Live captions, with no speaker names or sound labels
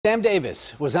Sam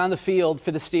Davis was on the field for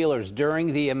the Steelers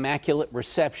during the Immaculate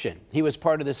Reception. He was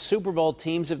part of the Super Bowl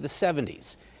teams of the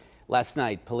 70s. Last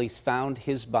night, police found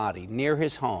his body near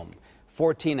his home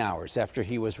 14 hours after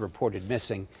he was reported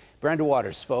missing.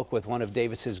 Brenda spoke with one of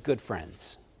Davis's good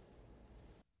friends.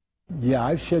 Yeah,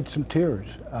 I've shed some tears,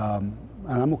 and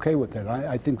I'm okay with that.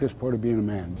 I think that's part of being a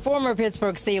man. Former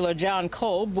Pittsburgh Steeler John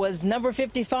Kolb was number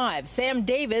 55. Sam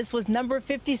Davis was number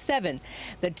 57.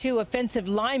 The two offensive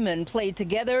linemen played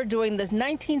together during the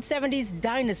 1970s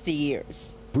dynasty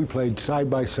years. We played side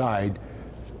by side,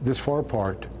 this far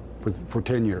apart, for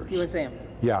 10 years. You and Sam?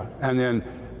 Yeah, and then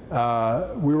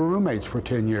we were roommates for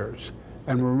 10 years,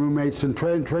 and we were roommates in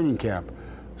training camp.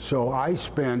 So I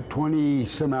spent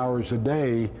 20-some hours a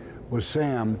day with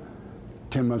Sam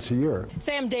 10 months a year.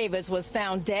 Sam Davis was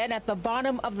found dead at the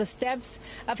bottom of the steps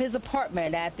of his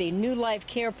apartment at the New Life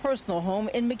Care personal home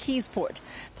in McKeesport.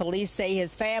 Police say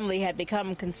his family had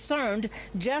become concerned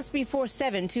just before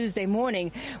 7 Tuesday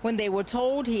morning when they were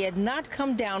told he had not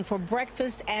come down for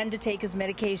breakfast and to take his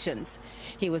medications.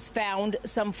 He was found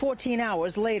some 14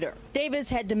 hours later. Davis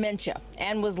had dementia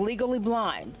and was legally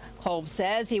blind. Kolb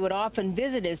says he would often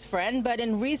visit his friend, but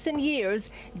in recent years,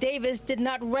 Davis did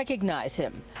not recognize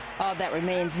him. All that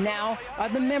remains now are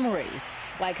the memories,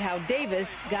 like how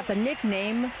Davis got the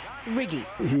nickname Riggy.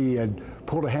 He had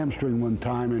pulled a hamstring one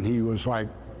time and he was like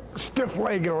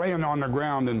stiff-legged laying on the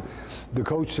ground, and the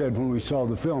coach said when we saw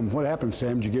the film, "What happened,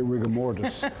 Sam? Did you get rigor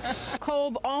mortis?"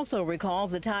 Kolb also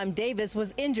recalls the time Davis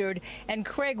was injured and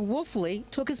Craig Wolfley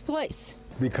took his place.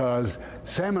 Because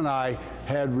Sam and I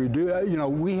had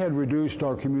reduced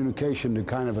our communication to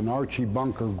kind of an Archie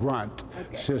Bunker grunt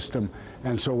system.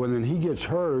 And so when he gets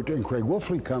hurt and Craig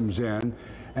Wolfley comes in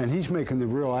and he's making the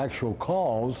real actual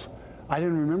calls, I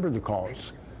didn't remember the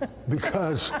calls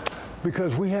because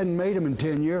we hadn't made them in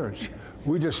 10 years.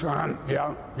 We just,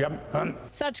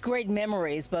 Such great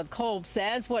memories, but Kolb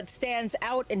says what stands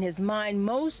out in his mind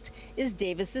most is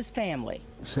Davis's family.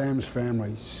 Sam's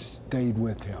family stayed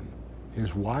with him.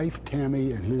 His wife,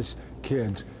 Tammy, and his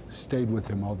kids stayed with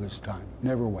him all this time,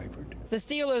 never wavered. The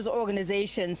Steelers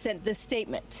organization sent this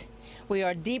statement. "We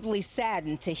are deeply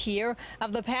saddened to hear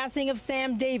of the passing of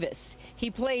Sam Davis. He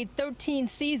played 13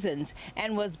 seasons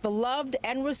and was beloved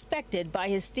and respected by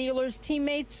his Steelers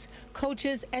teammates,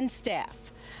 coaches, and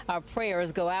staff. Our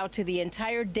prayers go out to the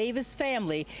entire Davis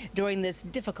family during this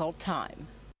difficult time."